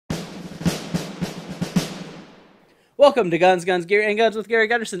Welcome to Guns, Gear, and Guns with Gary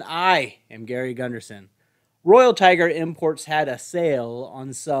Gunderson. I am Gary Gunderson. Royal Tiger Imports had a sale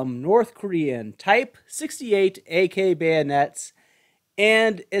on some North Korean Type 68 AK bayonets,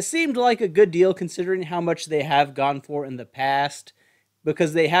 and it seemed like a good deal considering how much they have gone for in the past,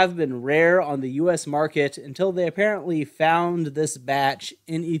 because they have been rare on the US market until they apparently found this batch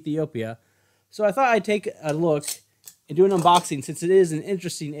in Ethiopia. So I thought I'd take a look and do an unboxing since it is an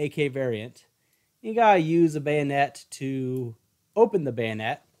interesting AK variant. You gotta use a bayonet to open the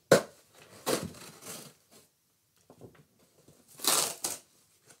bayonet.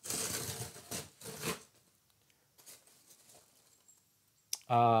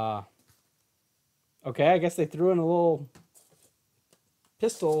 Okay, I guess they threw in a little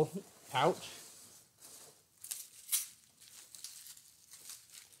pistol pouch.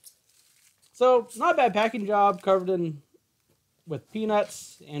 So, not a bad packing job, covered in with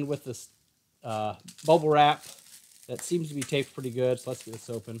peanuts and with this bubble wrap that seems to be taped pretty good. So let's get this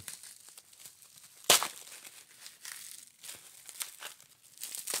open.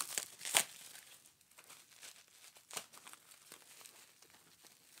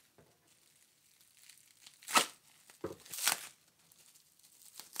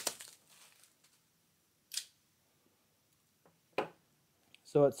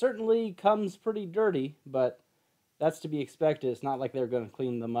 So it certainly comes pretty dirty, but that's to be expected. It's not like they're going to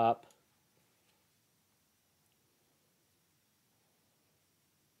clean them up.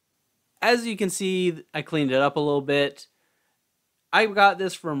 As you can see, I cleaned it up a little bit. I got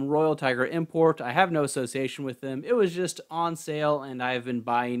this from Royal Tiger Import. I have no association with them. It was just on sale, and I've been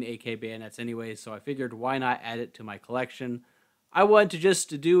buying AK bayonets anyway, so I figured why not add it to my collection. I wanted to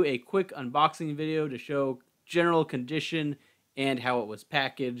just do a quick unboxing video to show general condition and how it was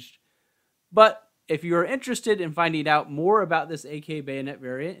packaged. But if you are interested in finding out more about this AK bayonet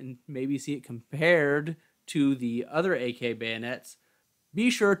variant and maybe see it compared to the other AK bayonets, be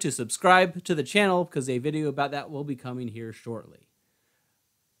sure to subscribe to the channel because a video about that will be coming here shortly.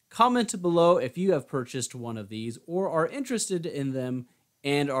 Comment below if you have purchased one of these or are interested in them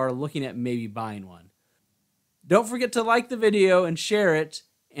and are looking at maybe buying one. Don't forget to like the video and share it,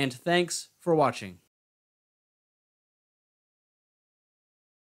 and thanks for watching.